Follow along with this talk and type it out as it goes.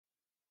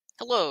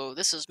Hello,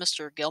 this is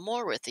Mr.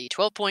 Gilmore with the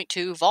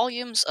 12.2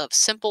 volumes of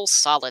simple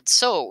solids.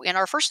 So, in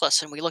our first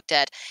lesson, we looked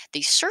at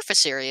the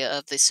surface area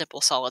of the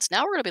simple solids.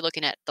 Now we're going to be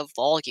looking at the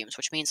volumes,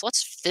 which means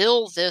let's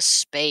fill this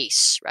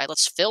space, right?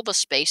 Let's fill the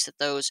space that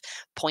those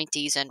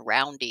pointies and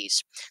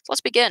roundies. So,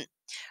 let's begin.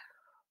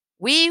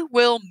 We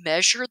will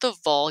measure the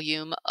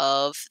volume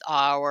of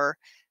our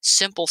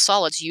simple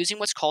solids using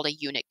what's called a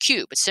unit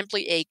cube. It's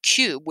simply a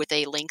cube with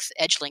a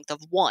edge length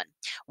of 1.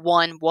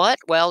 1 what?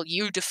 Well,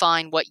 you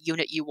define what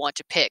unit you want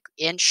to pick.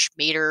 Inch,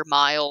 meter,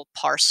 mile,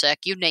 parsec,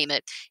 you name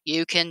it.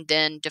 You can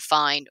then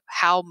define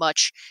how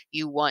much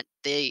you want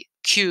the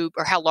cube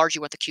or how large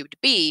you want the cube to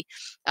be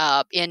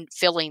in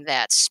filling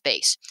that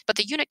space. But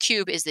the unit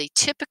cube is the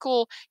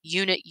typical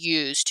unit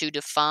used to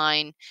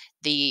define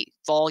the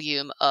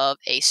volume of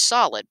a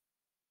solid.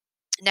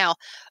 Now,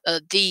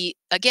 the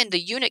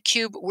unit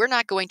cube, we're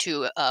not going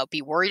to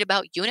be worried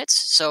about units.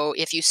 So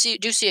if you see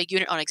a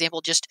unit on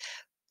example, just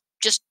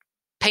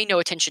pay no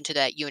attention to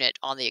that unit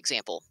on the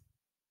example.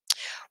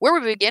 Where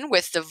we begin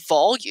with the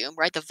volume,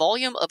 right? The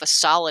volume of a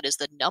solid is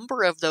the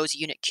number of those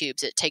unit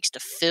cubes it takes to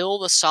fill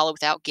the solid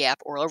without gap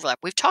or overlap.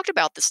 We've talked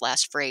about this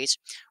last phrase,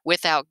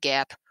 without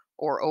gap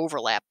or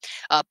overlap,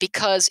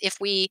 because if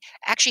we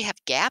actually have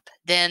gap,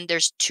 then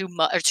there's too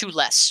much or too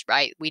less,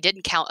 right? We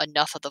didn't count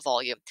enough of the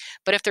volume.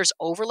 But if there's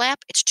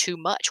overlap, it's too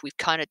much. We've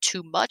counted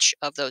too much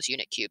of those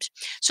unit cubes.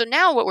 So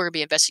now what we're going to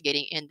be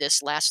investigating in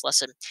this last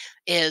lesson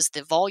is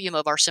the volume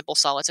of our simple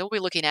solids. And we'll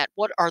be looking at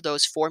what are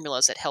those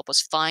formulas that help us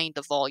find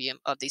the volume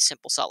of these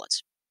simple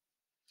solids.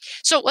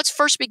 So let's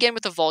first begin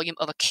with the volume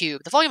of a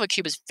cube. The volume of a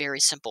cube is very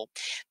simple.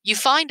 You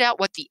find out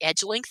what the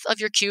edge length of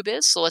your cube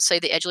is. So let's say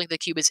the edge length of the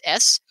cube is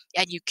S,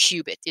 and you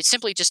cube it. It's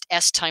simply just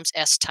S times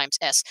S times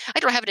S. I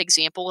don't have an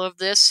example of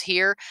this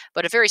here,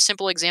 but a very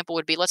simple example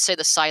would be, let's say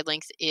the side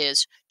length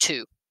is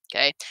 2.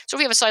 Okay, so if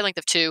we have a side length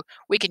of 2,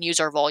 we can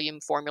use our volume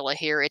formula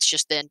here. It's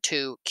just then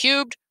 2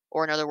 cubed,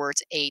 or in other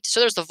words, 8.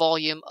 So there's the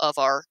volume of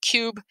our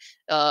cube.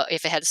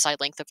 If it had a side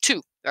length of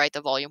 2, right,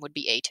 the volume would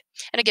be 8.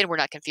 And again, we're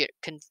not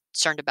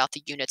concerned about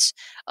the units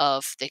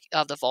of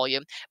the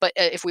volume. But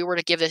if we were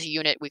to give this a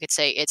unit, we could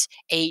say it's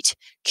 8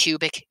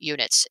 cubic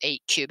units.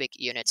 8 cubic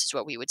units is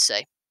what we would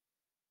say.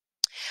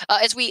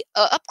 As we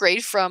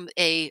upgrade from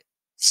a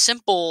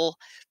simple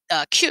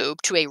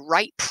cube to a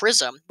right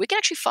prism, we can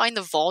actually find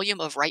the volume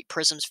of right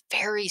prisms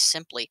very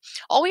simply.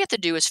 All we have to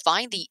do is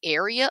find the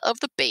area of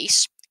the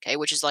base, okay,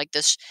 which is like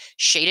this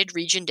shaded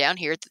region down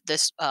here,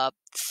 this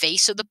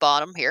face of the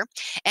bottom here,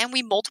 and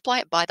we multiply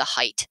it by the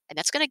height, and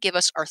that's going to give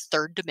us our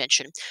third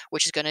dimension,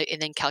 which is going to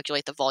then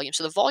calculate the volume.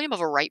 So the volume of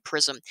a right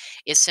prism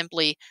is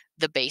simply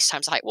the base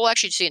times the height. We'll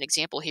actually see an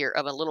example here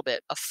of a little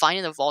bit of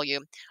finding the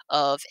volume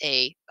of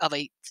a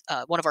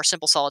one of our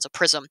simple solids, a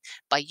prism,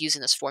 by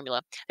using this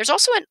formula. There's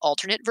also an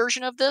alternate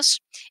version of this.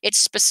 It's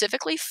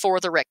specifically for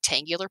the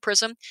rectangular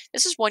prism.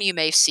 This is one you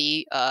may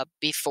see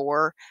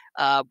before,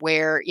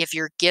 where if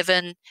you're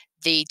given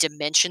the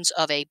dimensions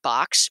of a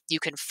box, you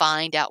can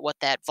find out what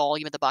that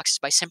volume of the box is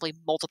by simply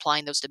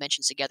multiplying those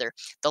dimensions together,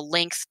 the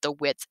length, the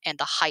width, and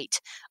the height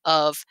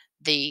of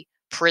the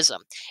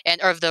prism, and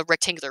or of the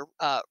rectangular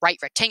right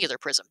rectangular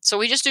prism. So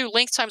we just do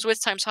length times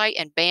width times height,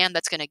 and bam,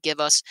 that's going to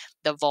give us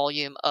the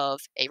volume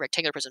of a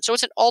rectangular prism. So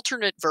it's an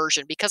alternate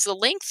version because the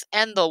length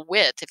and the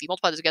width, if you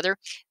multiply those together,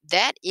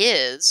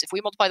 if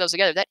we multiply those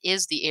together, that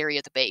is the area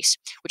of the base,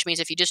 which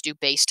means if you just do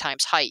base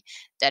times height,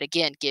 that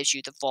again gives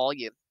you the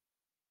volume.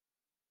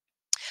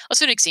 Let's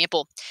do an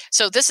example.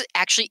 So this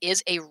actually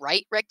is a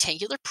right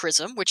rectangular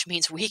prism, which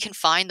means we can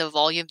find the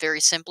volume very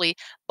simply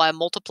by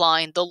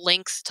multiplying the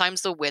length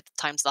times the width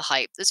times the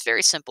height. It's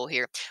very simple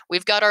here.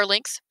 We've got our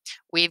length,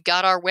 we've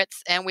got our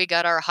width, and we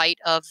got our height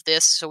of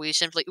this. So we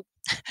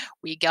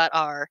got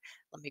our,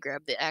 let me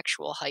grab the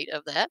actual height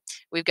of that.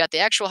 We've got the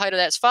actual height of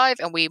that's 5,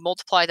 and we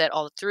multiply that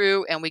all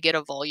through, and we get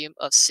a volume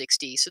of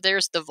 60. So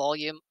there's the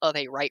volume of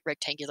a right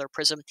rectangular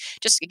prism.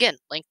 Just again,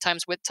 length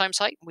times width times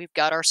height, and we've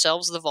got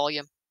ourselves the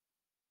volume.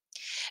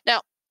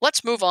 Now,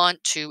 let's move on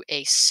to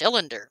a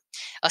cylinder.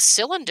 A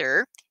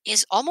cylinder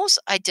is almost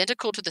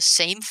identical to the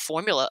same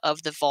formula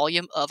of the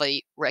volume of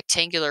a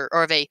rectangular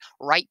or of a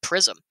right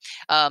prism.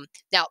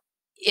 Now,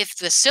 if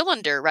the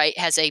cylinder, right,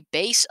 has a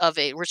base of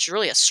which is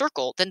really a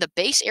circle, then the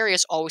base area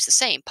is always the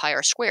same, pi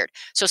r squared.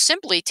 So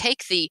simply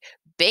take the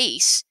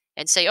base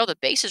and say, oh, the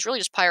base is really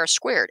just pi r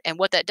squared. And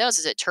what that does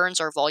is it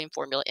turns our volume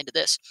formula into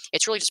this.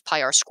 It's really just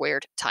pi r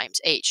squared times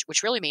h,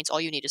 which really means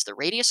all you need is the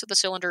radius of the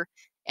cylinder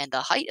and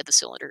the height of the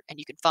cylinder, and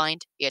you can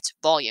find its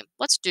volume.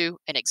 Let's do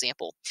an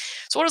example.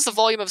 So what is the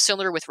volume of a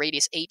cylinder with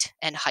radius 8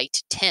 and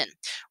height 10?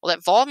 Well,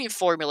 that volume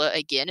formula,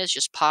 again, is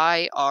just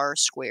pi r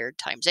squared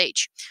times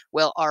h.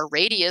 Well, our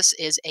radius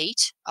is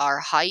 8, our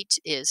height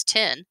is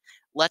 10.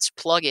 Let's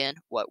plug in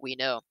what we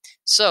know.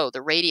 So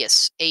the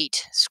radius,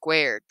 8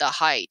 squared, the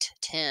height,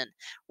 10.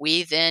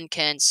 We then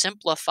can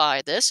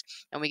simplify this,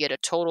 and we get a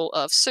total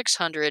of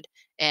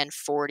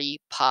 640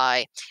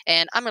 pi.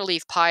 And I'm going to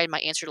leave pi in my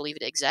answer to leave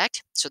it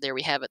exact. So there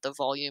we have it, the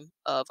volume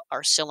of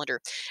our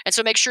cylinder. And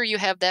so make sure you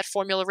have that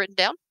formula written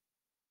down.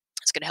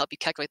 It's going to help you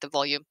calculate the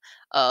volume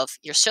of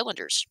your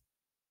cylinders.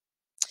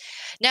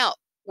 Now,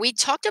 we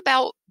talked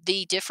about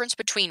the difference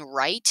between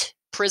right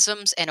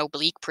prisms and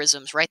oblique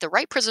prisms, right? The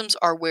right prisms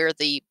are where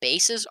the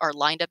bases are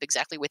lined up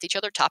exactly with each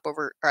other, top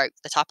over, or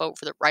the top over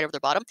the right over the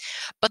bottom.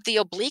 But the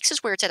obliques is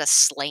where it's at a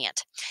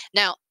slant.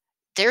 Now,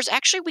 there's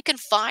actually, we can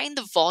find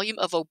the volume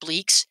of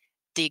obliques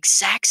the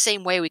exact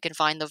same way we can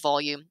find the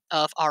volume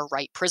of our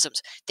right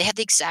prisms. They have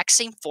the exact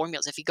same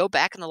formulas. If you go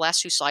back in the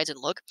last two slides and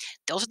look,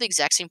 those are the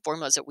exact same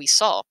formulas that we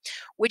saw,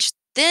 which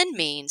then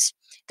means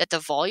that the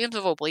volumes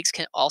of obliques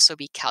can also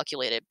be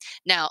calculated.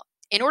 Now,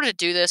 in order to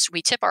do this,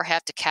 we tip our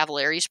hat to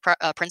Cavalieri's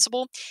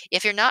principle.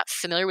 If you're not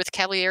familiar with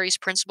Cavalieri's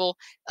principle,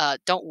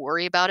 don't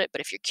worry about it. But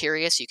if you're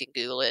curious, you can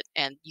Google it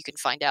and you can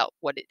find out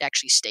what it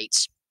actually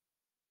states.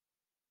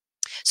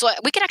 So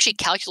we can actually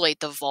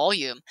calculate the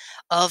volume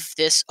of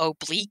this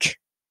oblique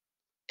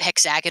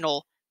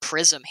hexagonal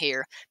prism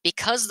here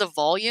because the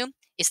volume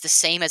is the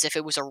same as if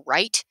it was a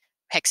right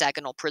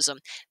hexagonal prism.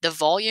 The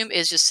volume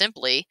is just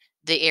simply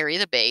the area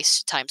of the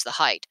base times the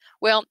height.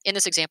 Well, in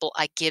this example,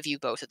 I give you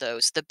both of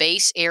those. The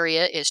base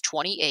area is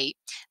 28,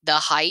 the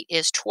height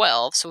is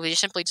 12, so we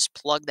just simply just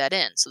plug that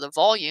in. So the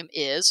volume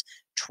is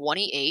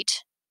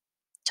 28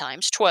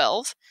 times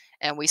 12,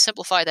 and we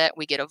simplify that,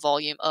 we get a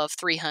volume of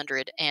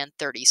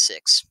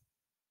 336.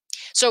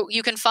 So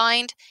you can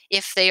find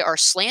if they are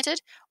slanted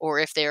or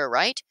if they are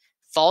right.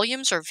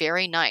 Volumes are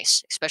very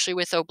nice, especially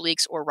with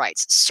obliques or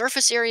rights.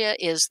 Surface area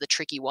is the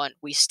tricky one.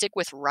 We stick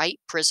with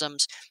right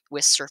prisms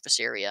with surface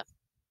area.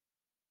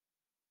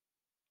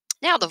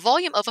 Now, the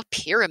volume of a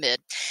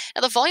pyramid.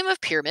 Now, the volume of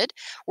a pyramid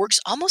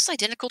works almost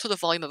identical to the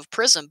volume of a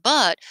prism,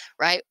 but,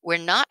 right, we're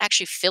not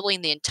actually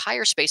filling the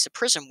entire space a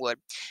prism would.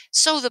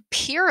 So the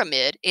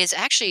pyramid is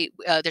actually,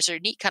 there's a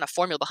neat kind of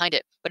formula behind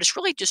it, but it's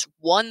really just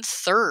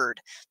 1/3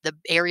 the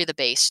area of the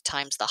base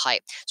times the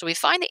height. So we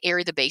find the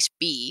area of the base,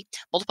 B,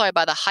 multiplied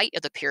by the height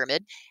of the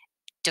pyramid,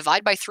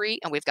 divide by 3,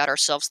 and we've got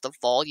ourselves the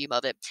volume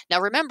of it. Now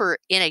remember,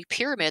 in a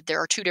pyramid,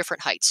 there are two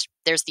different heights.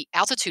 There's the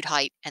altitude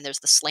height and there's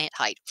the slant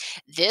height.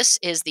 This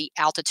is the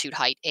altitude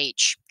height,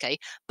 H, okay?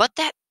 But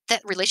that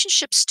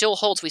relationship still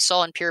holds. We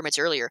saw in pyramids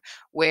earlier,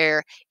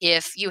 where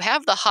if you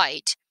have the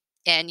height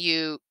and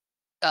you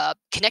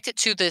connect it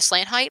to the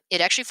slant height, it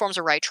actually forms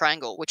a right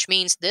triangle, which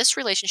means this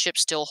relationship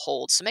still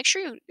holds. So make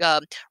sure you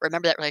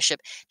remember that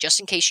relationship just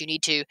in case you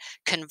need to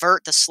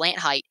convert the slant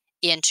height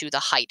into the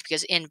height,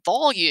 because in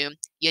volume,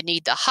 you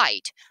need the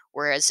height,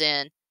 whereas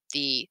in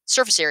the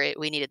surface area,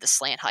 we needed the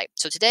slant height.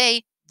 So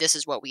today, this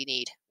is what we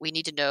need. We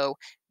need to know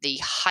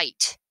the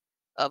height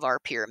of our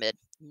pyramid,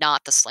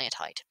 not the slant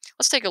height.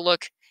 Let's take a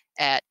look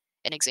at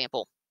an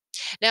example.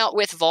 Now,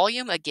 with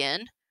volume,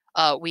 again,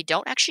 we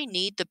don't actually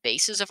need the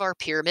bases of our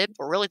pyramid,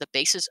 or really the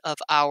bases of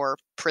our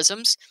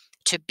prisms,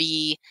 to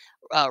be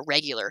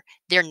regular.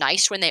 They're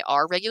nice when they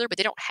are regular, but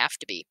they don't have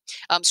to be.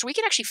 So we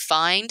can actually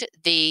find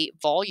the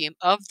volume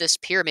of this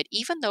pyramid,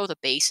 even though the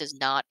base is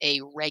not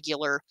a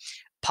regular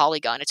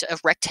polygon. It's a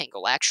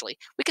rectangle, actually.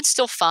 We can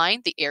still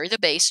find the area of the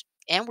base,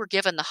 and we're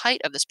given the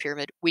height of this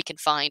pyramid, we can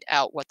find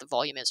out what the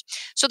volume is.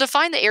 So to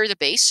find the area of the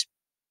base,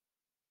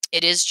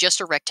 it is just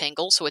a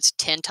rectangle, so it's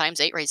 10 times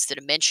 8, right? It's the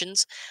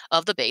dimensions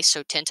of the base,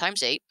 so 10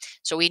 times 8.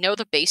 So we know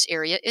the base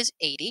area is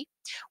 80.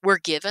 We're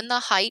given the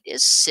height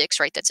is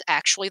 6, right? That's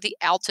actually the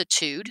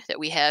altitude that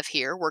we have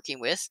here working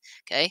with,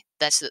 okay?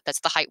 That's the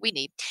height we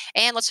need.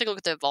 And let's take a look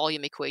at the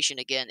volume equation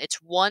again. It's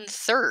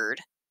 1/3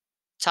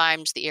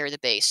 times the area of the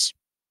base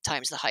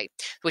times the height,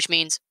 which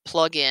means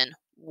plug in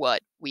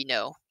what we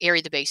know. Area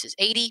of the base is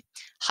 80,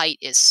 height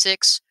is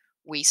 6.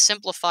 We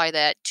simplify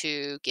that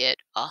to get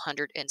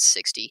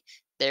 160.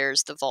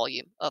 There's the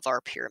volume of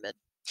our pyramid.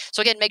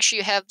 So again, make sure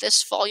you have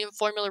this volume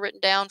formula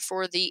written down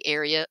for the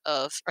area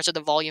of, or so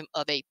the volume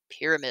of a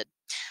pyramid.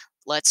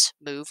 Let's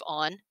move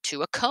on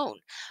to a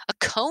cone. A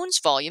cone's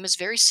volume is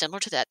very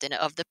similar to that then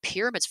of the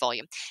pyramid's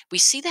volume. We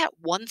see that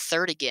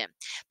 1/3 again,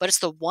 but it's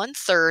the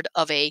 1/3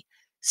 of a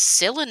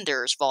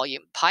cylinder's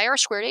volume. Pi r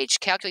squared h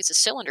calculates a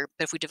cylinder,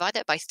 but if we divide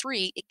that by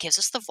 3, it gives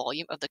us the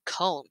volume of the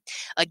cone.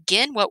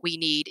 Again, what we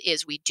need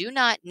is we do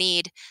not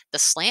need the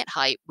slant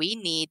height, we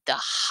need the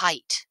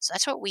height. So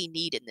that's what we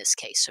need in this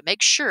case. So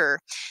make sure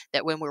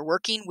that when we're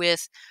working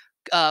with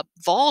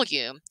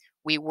volume,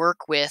 we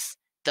work with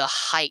the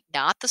height,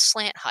 not the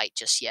slant height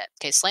just yet.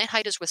 Okay, slant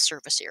height is with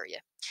surface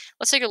area.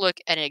 Let's take a look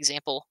at an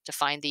example to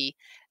find the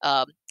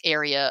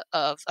area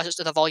of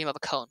just the volume of a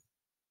cone.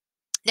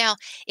 Now,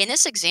 in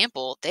this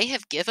example, they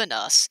have given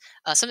us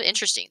something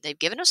interesting. They've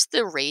given us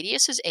the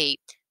radius is 8,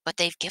 but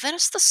they've given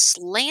us the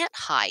slant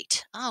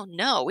height. Oh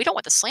no, we don't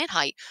want the slant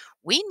height.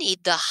 We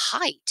need the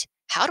height.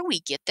 How do we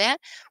get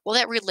that? Well,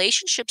 that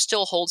relationship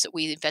still holds that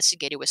we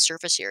investigated with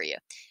surface area.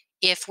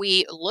 If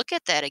we look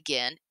at that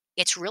again,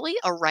 it's really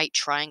a right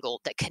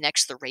triangle that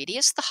connects the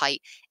radius, the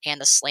height, and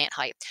the slant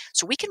height.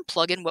 So we can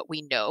plug in what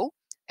we know,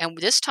 and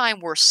this time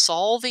we're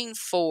solving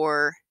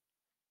for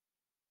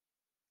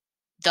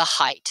the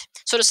height.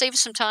 So to save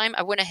some time,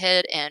 I went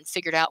ahead and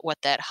figured out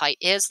what that height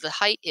is. The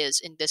height is,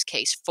 in this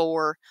case,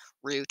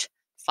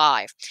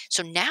 4√5.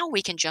 So now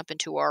we can jump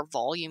into our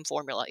volume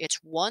formula. It's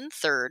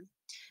 1/3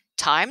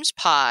 times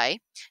pi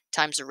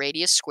times the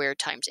radius squared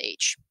times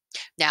h.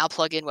 Now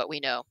plug in what we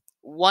know.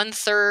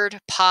 1/3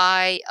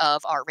 pi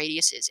of our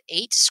radius is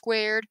 8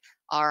 squared.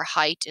 Our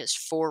height is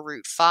 4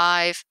 root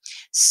 5.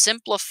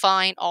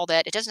 Simplifying all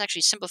that, it doesn't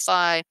actually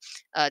simplify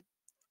uh,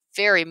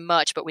 very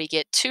much, but we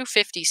get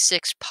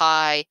 256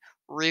 pi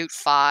root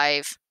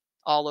 5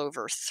 all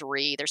over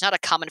 3. There's not a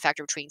common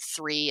factor between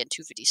 3 and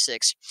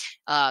 256.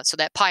 So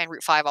that pi and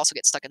root 5 also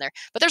gets stuck in there.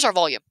 But there's our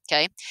volume,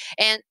 okay?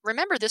 And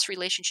remember this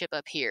relationship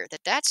up here,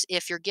 that's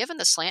if you're given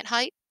the slant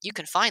height, you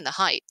can find the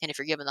height. And if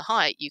you're given the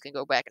height, you can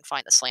go back and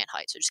find the slant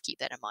height. So just keep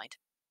that in mind.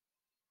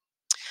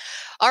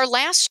 Our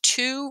last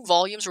two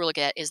volumes we're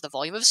looking at is the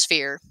volume of a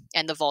sphere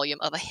and the volume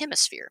of a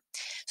hemisphere.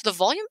 So the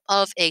volume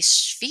of a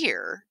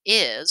sphere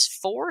is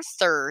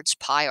 4/3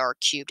 pi r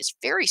cubed. It's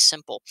very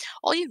simple.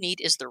 All you need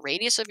is the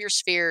radius of your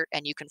sphere,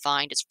 and you can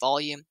find its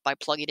volume by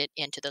plugging it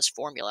into this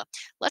formula.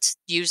 Let's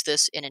use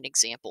this in an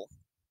example.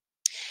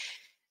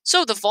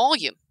 So the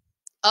volume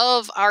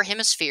of our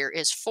hemisphere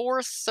is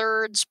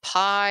 4/3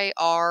 pi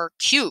r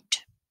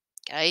cubed.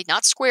 Okay,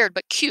 not squared,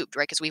 but cubed,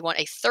 right? Because we want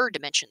a third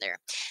dimension there.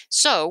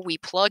 So we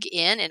plug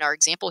in our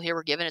example here,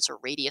 we're given it's a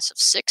radius of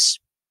 6.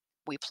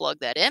 We plug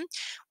that in.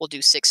 We'll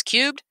do 6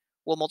 cubed.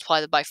 We'll multiply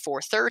that by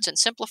 4/3 and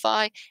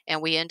simplify,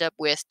 and we end up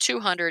with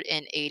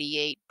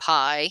 288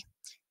 pi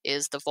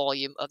is the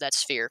volume of that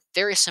sphere.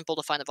 Very simple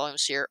to find the volume of a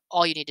sphere.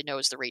 All you need to know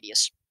is the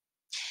radius.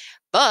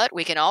 But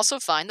we can also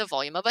find the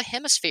volume of a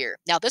hemisphere.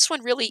 Now, this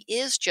one really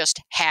is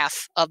just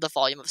half of the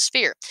volume of a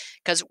sphere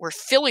because we're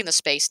filling the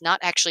space, not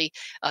actually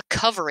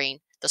covering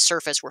the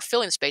surface. We're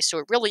filling the space. So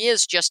it really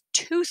is just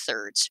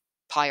 2/3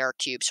 pi r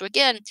cubed. So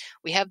again,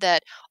 we have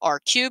that r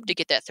cubed to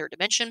get that third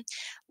dimension.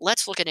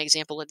 Let's look at an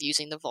example of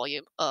using the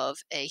volume of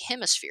a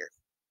hemisphere.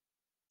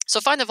 So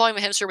find the volume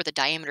of a hemisphere with a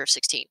diameter of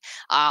 16.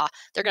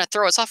 They're going to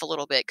throw us off a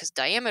little bit because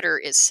diameter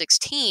is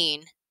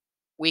 16.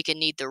 We can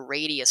need the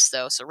radius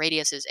though. So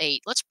radius is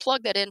 8. Let's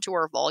plug that into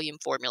our volume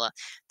formula.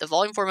 The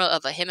volume formula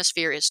of a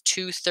hemisphere is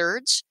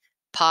 2/3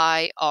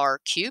 pi r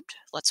cubed.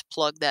 Let's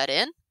plug that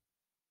in.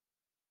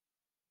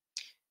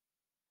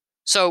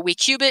 So we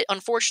cube it.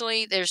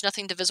 Unfortunately, there's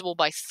nothing divisible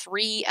by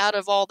 3 out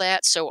of all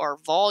that. So our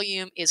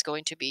volume is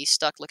going to be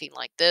stuck looking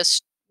like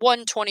this.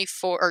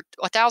 124 or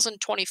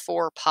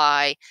 1024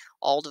 pi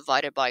all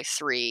divided by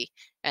 3,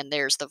 and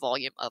there's the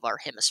volume of our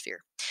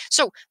hemisphere.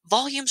 So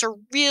volumes are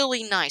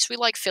really nice. We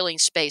like filling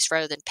space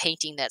rather than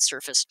painting that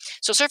surface.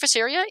 So surface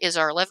area is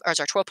our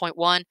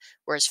 12.1,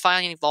 whereas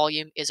finding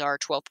volume is our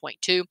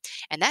 12.2,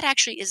 and that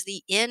actually is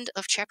the end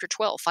of chapter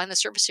 12. Find the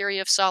surface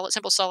area of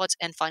simple solids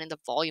and finding the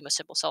volume of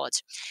simple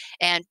solids.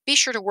 And be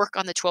sure to work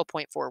on the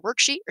 12.4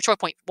 worksheet, or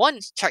 12.1,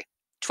 sorry,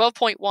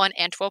 12.1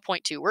 and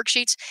 12.2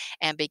 worksheets,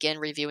 and begin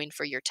reviewing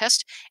for your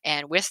test.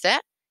 And with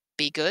that,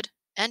 be good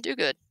and do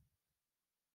good.